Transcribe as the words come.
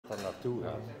naartoe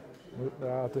gaat.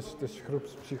 Ja, het is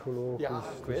groepspsychologisch. Ja,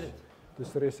 ik weet het. Het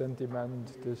is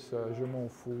ressentiment, het is je m'en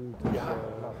fous.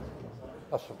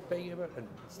 Als we pech hebben, en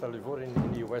stel je voor in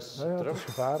de US ja, terug. het is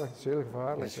gevaarlijk, het is heel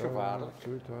gevaarlijk. Het is gevaarlijk.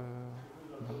 Absoluut,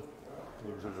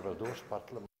 We zullen wel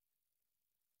doorspartelen.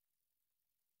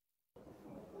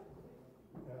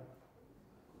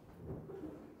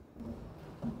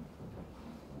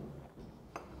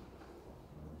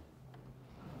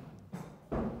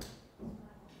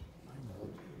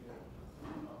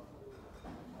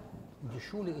 Die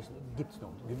Schule gibt es noch.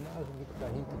 Gymnasium gibt es da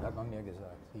hinten, hat man mir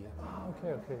gesagt. Hier. Ah,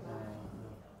 okay.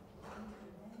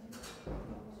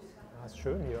 Ja, ist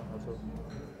schön hier. Also.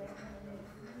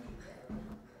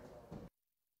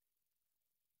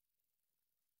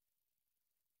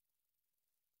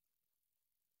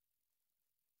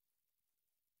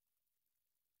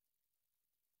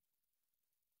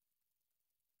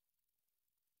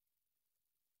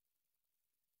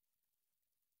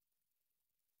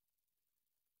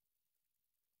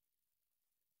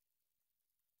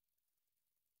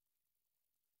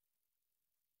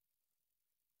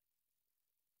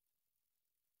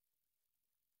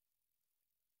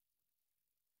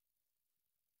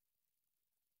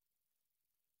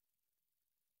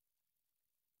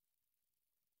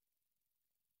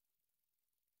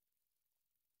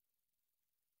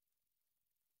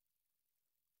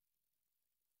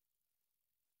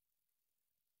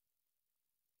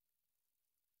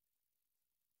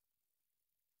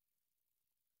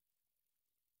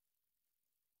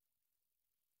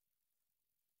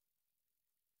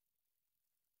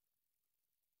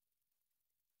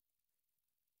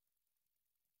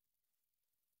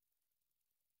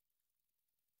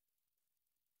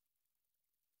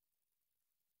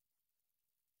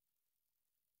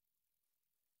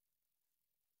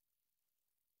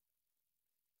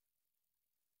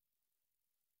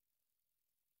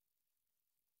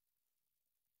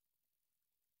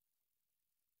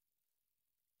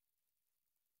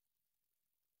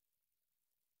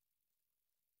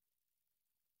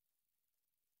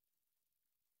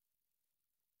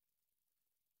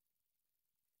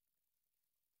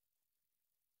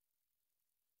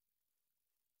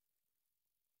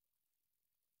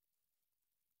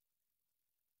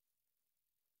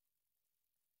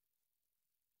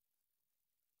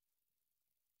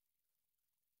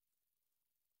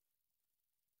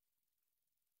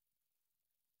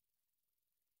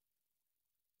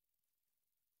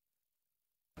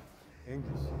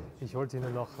 Ich wollte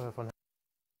Ihnen noch von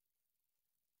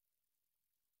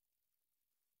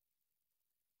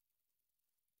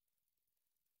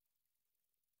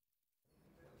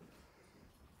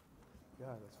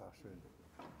Ja, das war schön.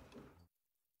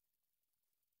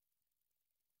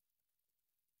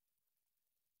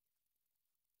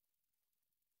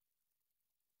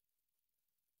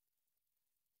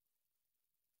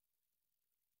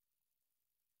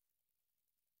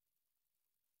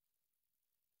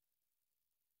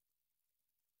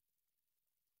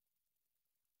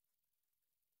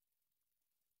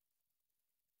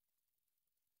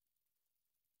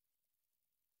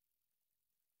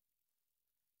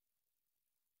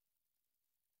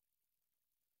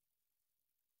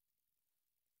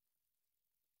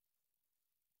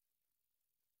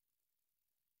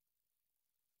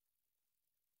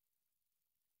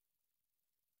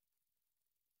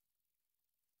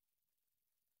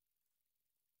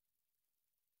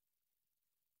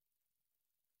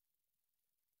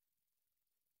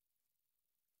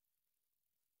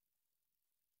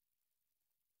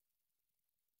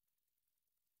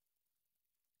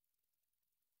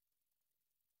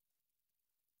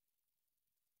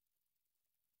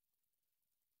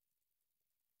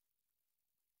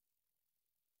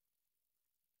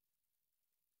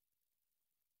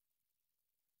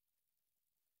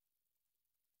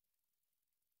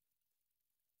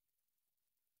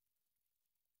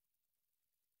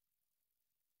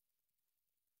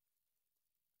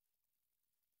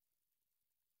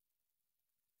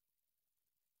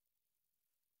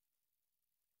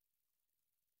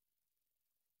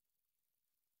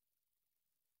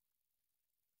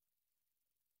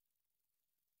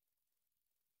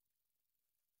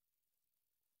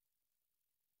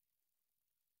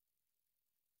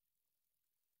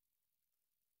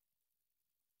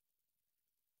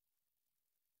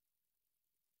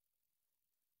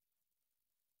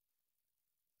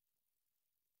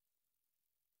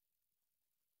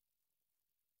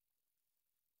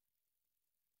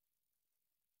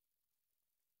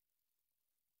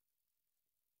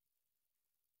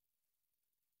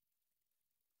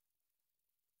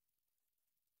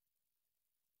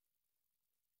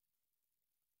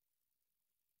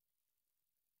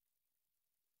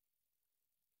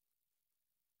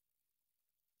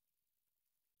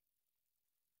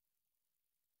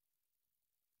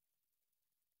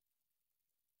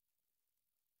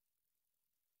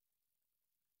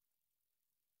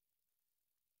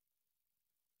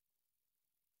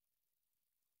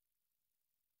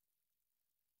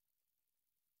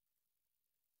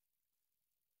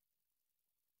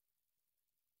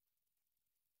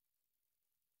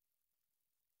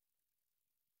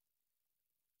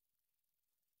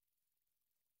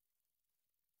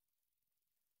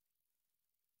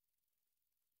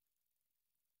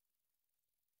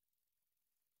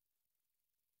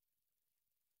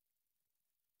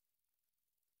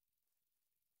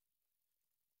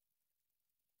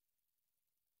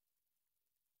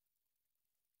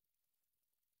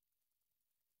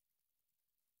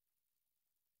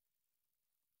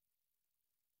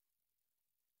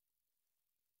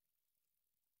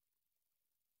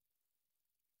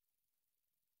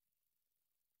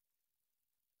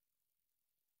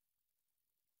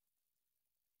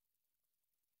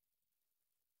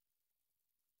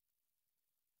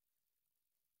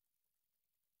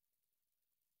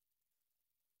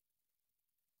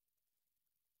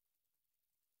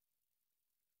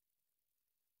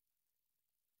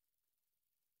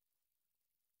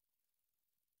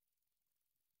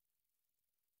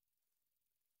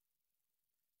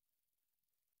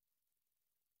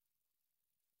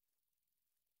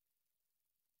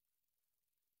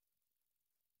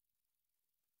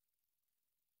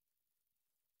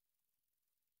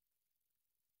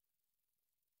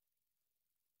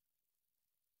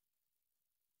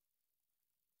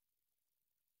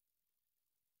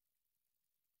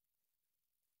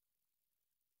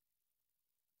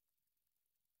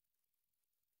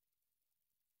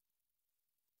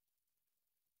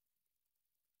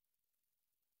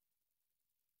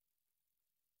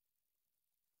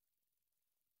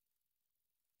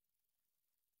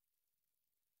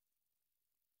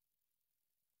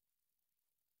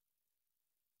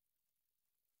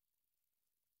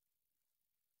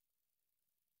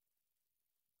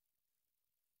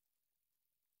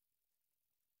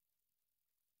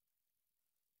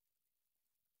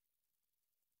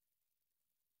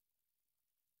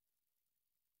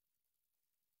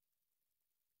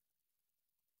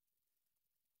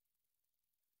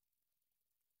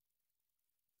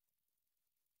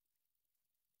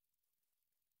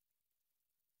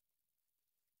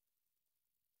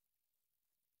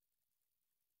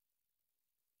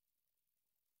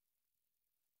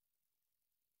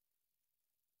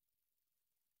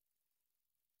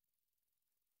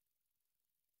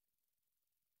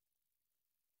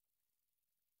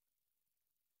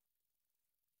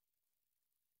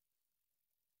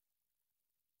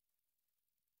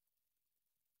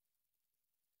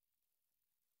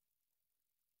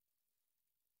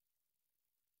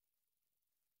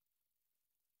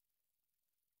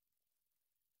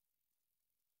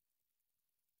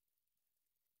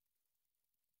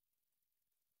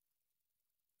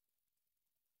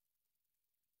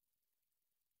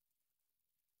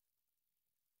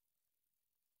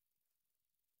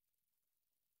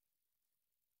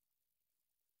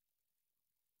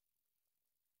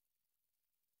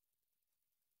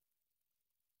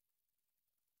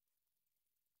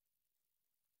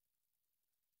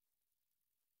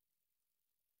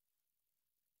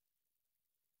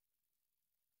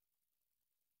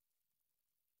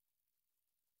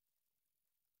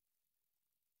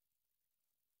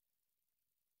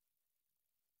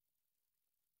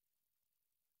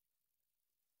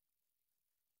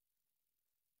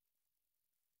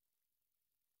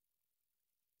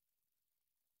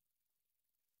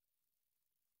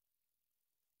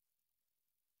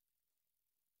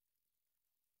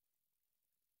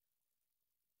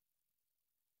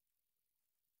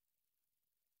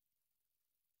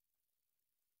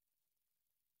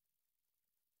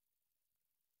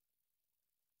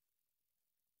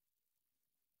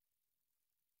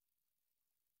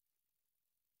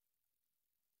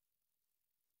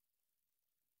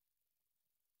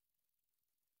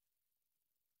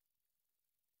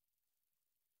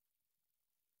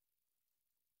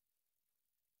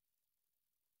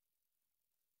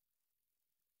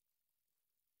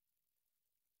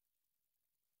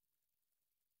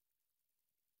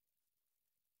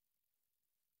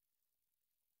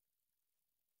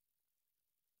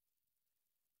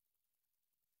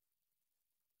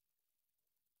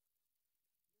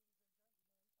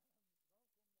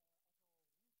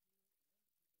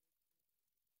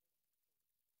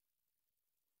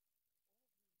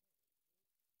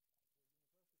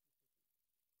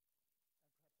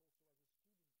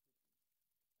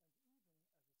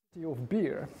 of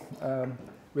beer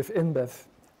with InBev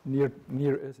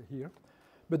near us here.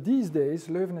 But these days,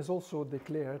 Leuven is also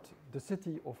declared the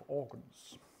city of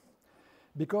organs.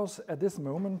 Because at this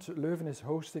moment, Leuven is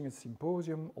hosting a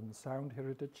symposium on sound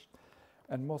heritage,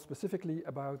 and more specifically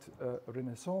about a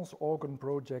Renaissance organ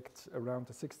project around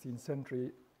the 16th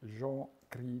century Jean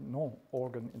Crinon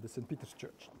organ in the St. Peter's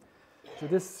Church. So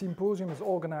this symposium is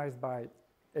organized by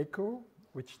ECHO,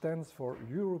 which stands for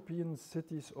European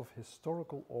Cities of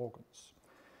Historical Organs.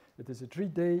 It is a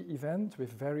 3-day event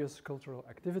with various cultural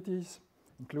activities,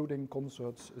 including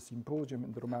concerts, a symposium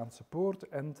in the Romaanse Poort,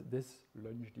 and this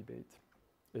lunch debate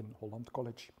in Hollands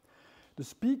College. The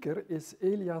speaker is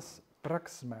Elias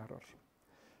Praxmarer,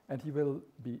 and he will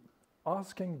be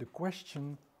asking the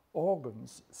question,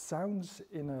 organs, sounds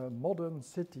in a modern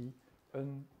city,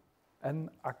 an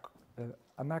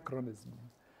anachronism.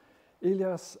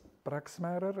 Elias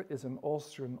Praxmarer is an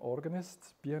Austrian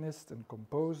organist, pianist and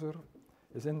composer.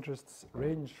 His interests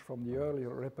range from the earlier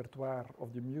repertoire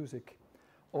of the music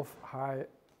of high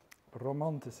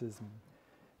romanticism.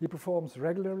 He performs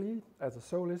regularly as a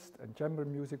solist and chamber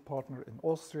music partner in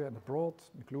Austria and abroad,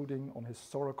 including on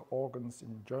historic organs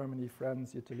in Germany,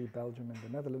 France, Italy, Belgium, and the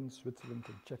Netherlands, Switzerland,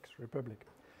 and Czech Republic.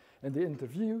 In the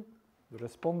interview, the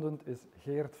respondent is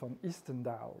Geert Van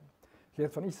Istendael.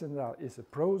 Geert Van Istendael is a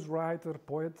prose writer,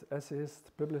 poet,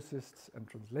 essayist, publicist, and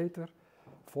translator.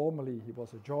 Formerly, he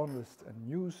was a journalist and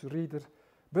news reader,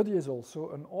 but he is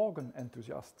also an organ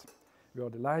enthusiast. We are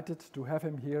delighted to have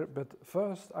him here, but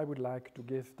first I would like to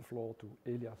give the floor to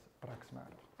Elias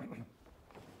Praxmarer.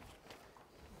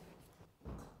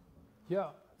 Yeah,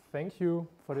 thank you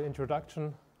for the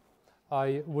introduction.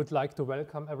 I would like to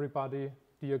welcome everybody,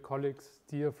 dear colleagues,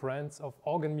 dear friends of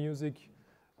organ music.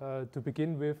 To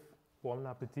begin with, bon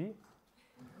appetit.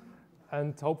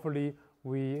 And hopefully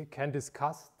we can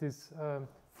discuss this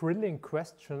thrilling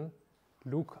question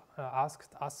Luke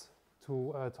asked us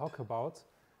to talk about.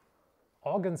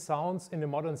 Organ sounds in a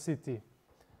modern city.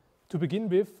 To begin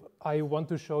with, I want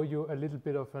to show you a little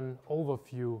bit of an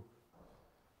overview.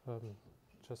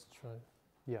 Just try.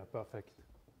 Yeah, perfect.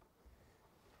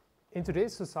 In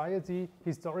today's society,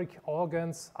 historic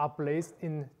organs are placed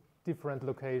in different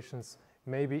locations,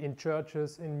 maybe in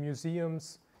churches, in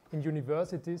museums, in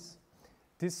universities.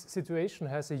 This situation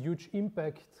has a huge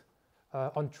impact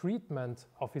on treatment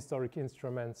of historic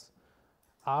instruments.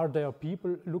 Are there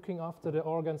people looking after the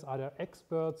organs? Are there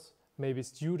experts, maybe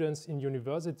students in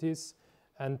universities?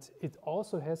 And it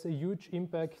also has a huge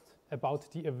impact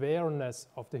about the awareness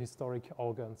of the historic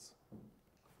organs.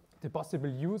 The possible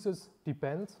uses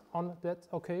depend on that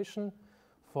occasion.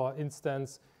 For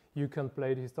instance, you can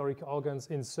play the historic organs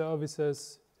in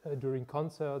services, during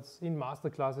concerts, in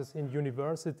masterclasses, in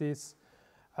universities.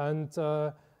 And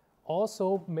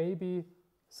also maybe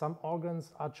some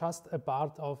organs are just a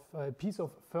part of a piece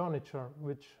of furniture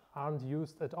which aren't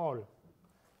used at all.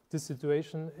 This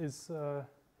situation is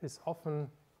often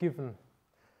given.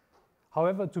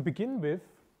 However, to begin with,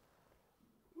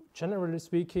 generally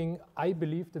speaking, I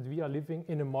believe that we are living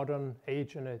in a modern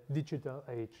age, in a digital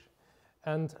age.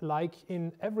 And like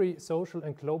in every social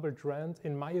and global trend,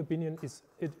 in my opinion,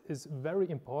 it is very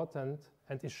important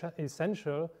and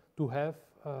essential to have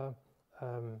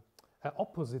an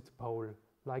opposite pole,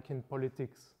 like in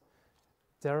politics.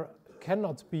 There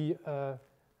cannot be a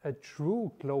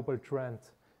true global trend.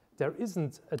 There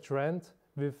isn't a trend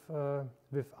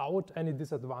without any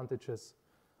disadvantages.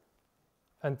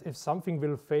 And if something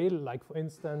will fail, like for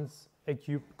instance, a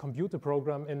computer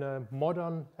program in a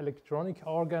modern electronic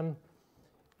organ,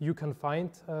 you can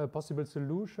find possible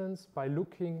solutions by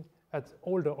looking at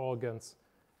older organs.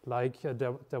 Like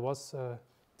there was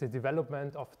the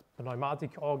development of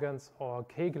pneumatic organs or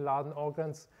Kegelladen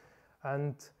organs,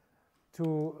 and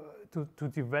to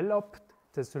develop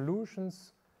the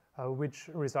solutions which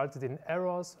resulted in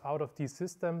errors out of these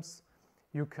systems,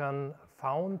 you can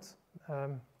found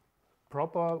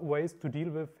proper ways to deal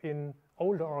with in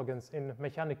older organs, in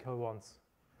mechanical ones.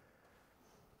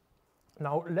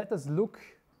 Now let us look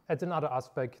at another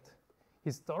aspect.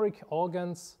 Historic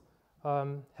organs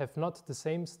have not the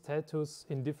same status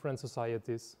in different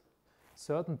societies.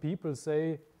 Certain people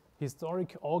say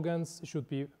historic organs should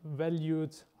be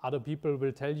valued. Other people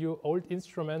will tell you old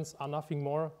instruments are nothing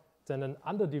more than an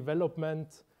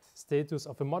underdevelopment status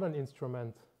of a modern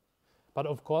instrument. But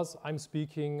of course, I'm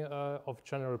speaking of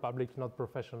general public, not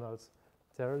professionals.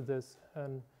 There's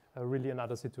really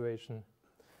another situation.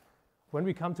 When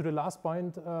we come to the last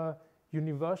point,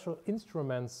 universal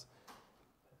instruments,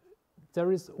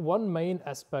 there is one main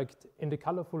aspect in the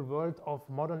colorful world of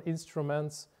modern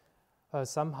instruments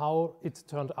somehow it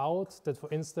turned out that, for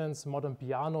instance, modern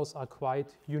pianos are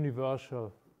quite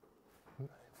universal.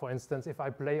 For instance, if I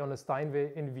play on a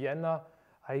Steinway in Vienna,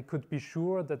 I could be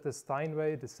sure that the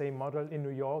Steinway, the same model in New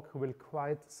York, will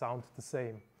quite sound the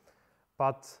same.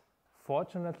 But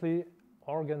fortunately,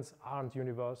 organs aren't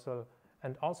universal.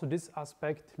 And also this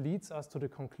aspect leads us to the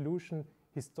conclusion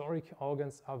historic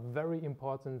organs are very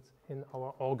important in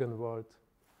our organ world.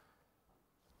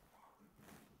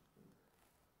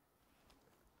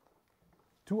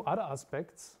 Two other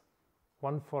aspects,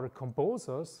 one for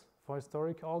composers for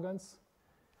historic organs.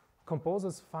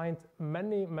 Composers find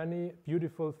many, many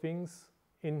beautiful things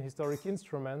in historic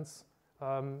instruments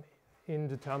in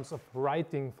the terms of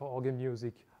writing for organ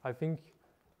music. I think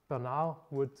Bernard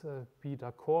would be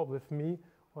d'accord with me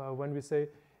when we say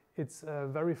it's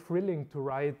very thrilling to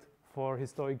write for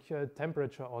historic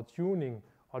temperature or tuning,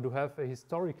 or to have a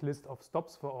historic list of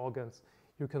stops for organs.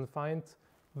 You can find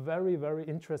very, very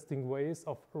interesting ways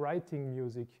of writing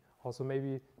music. Also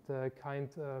maybe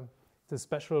the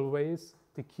special ways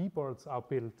the keyboards are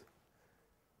built.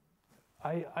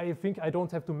 I think I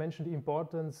don't have to mention the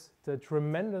importance, the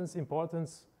tremendous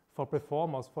importance for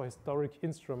performers, for historic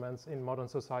instruments in modern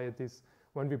societies.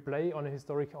 When we play on a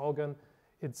historic organ,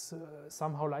 it's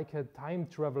somehow like a time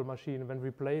travel machine. When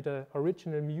we play the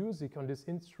original music on this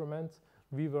instrument,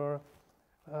 we were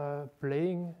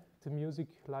playing the music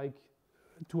like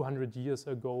 200 years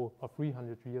ago or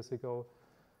 300 years ago.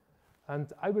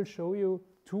 And I will show you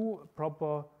two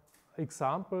proper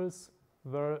examples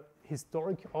where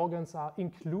historic organs are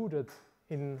included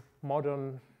in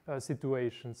modern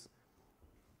situations.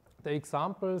 The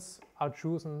examples are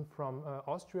chosen from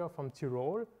Austria, from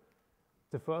Tyrol.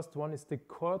 The first one is the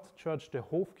court church, the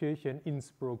Hofkirche in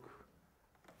Innsbruck.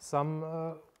 Some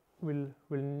will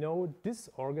know this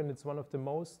organ. It's one of the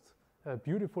most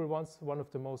beautiful ones, one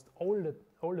of the most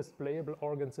oldest playable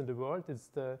organs in the world. It's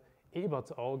the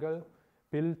Ebert organ,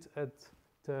 built at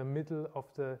the middle of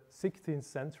the 16th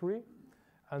century.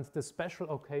 And the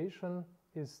special occasion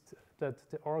is that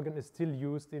the organ is still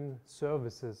used in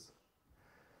services.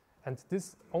 And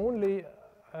this only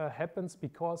happens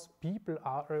because people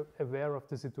are aware of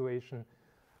the situation.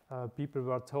 People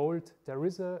were told there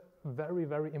is a very,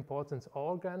 very important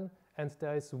organ, and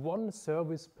there is one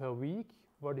service per week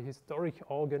where the historic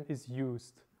organ is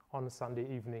used on a Sunday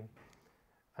evening.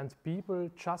 And people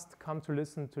just come to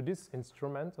listen to this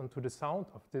instrument and to the sound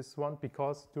of this one,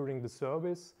 because during the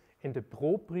service, in the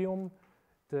proprium,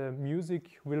 the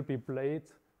music will be played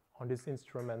on this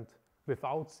instrument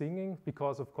without singing,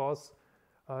 because of course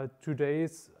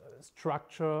today's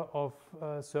structure of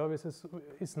services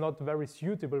is not very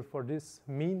suitable for this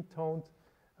mean-toned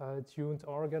tuned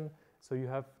organ. So you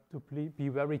have to be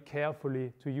very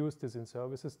carefully to use this in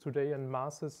services today and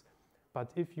masses.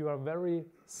 But if you are very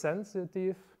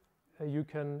sensitive, you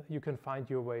can find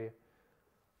your way.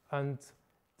 And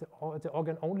the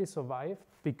organ only survived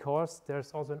because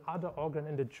there's also another organ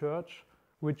in the church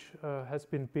which has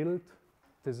been built.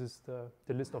 This is the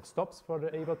list of stops for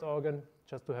the Ebert organ,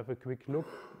 just to have a quick look.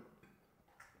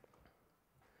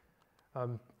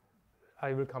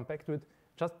 I will come back to it.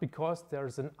 Just because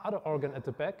there's another organ at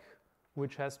the back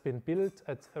which has been built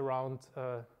at around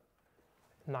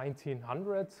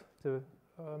 1900,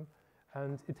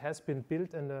 and it has been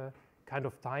built in a kind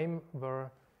of time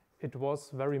where it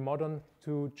was very modern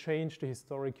to change the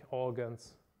historic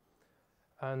organs.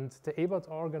 And the Ebert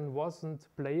organ wasn't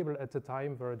playable at the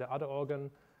time where the other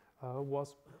organ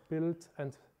was built,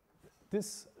 and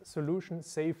this solution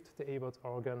saved the Ebert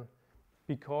organ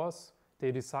because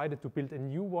they decided to build a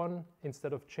new one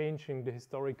instead of changing the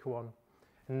historic one.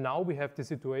 And now we have the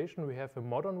situation, we have a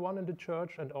modern one in the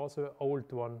church and also an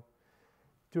old one.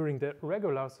 During the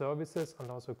regular services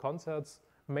and also concerts,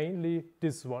 mainly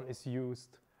this one is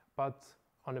used. But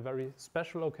on a very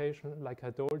special occasion, like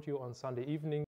I told you, on Sunday evening,